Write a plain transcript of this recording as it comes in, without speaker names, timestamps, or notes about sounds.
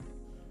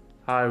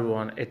Hi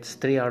everyone, it's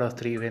 3 out of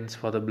 3 wins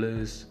for the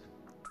Blues.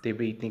 They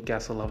beat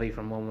Newcastle away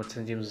from home at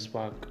St James's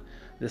Park.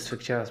 This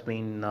fixture has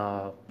been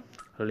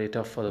really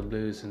tough for the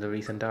Blues in the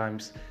recent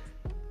times.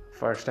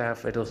 First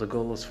half, it was a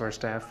goalless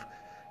first half.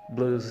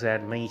 Blues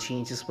had many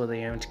changes, but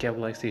they haven't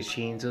capitalized these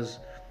changes.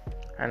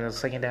 And in the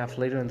second half,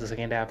 later in the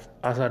second half,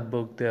 Azad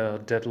booked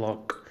the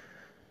deadlock.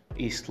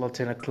 He slots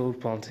in a close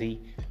penalty,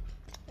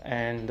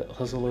 and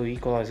Husolo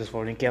equalizes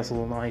for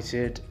Newcastle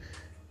United.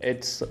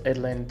 It's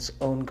Edland's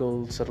own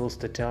goal settles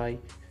the tie.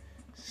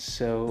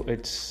 So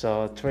it's 3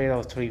 out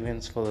of 3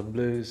 wins for the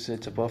Blues.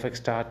 It's a perfect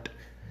start.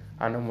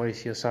 I know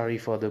Mauricio sorry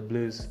for the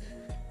Blues.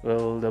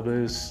 Will the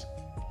Blues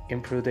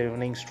improve their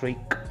winning streak?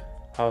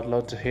 I would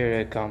love to hear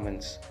your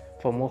comments.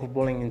 For more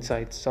footballing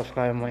insights,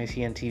 subscribe to my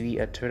CN TV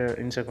at Twitter,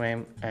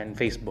 Instagram, and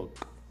Facebook.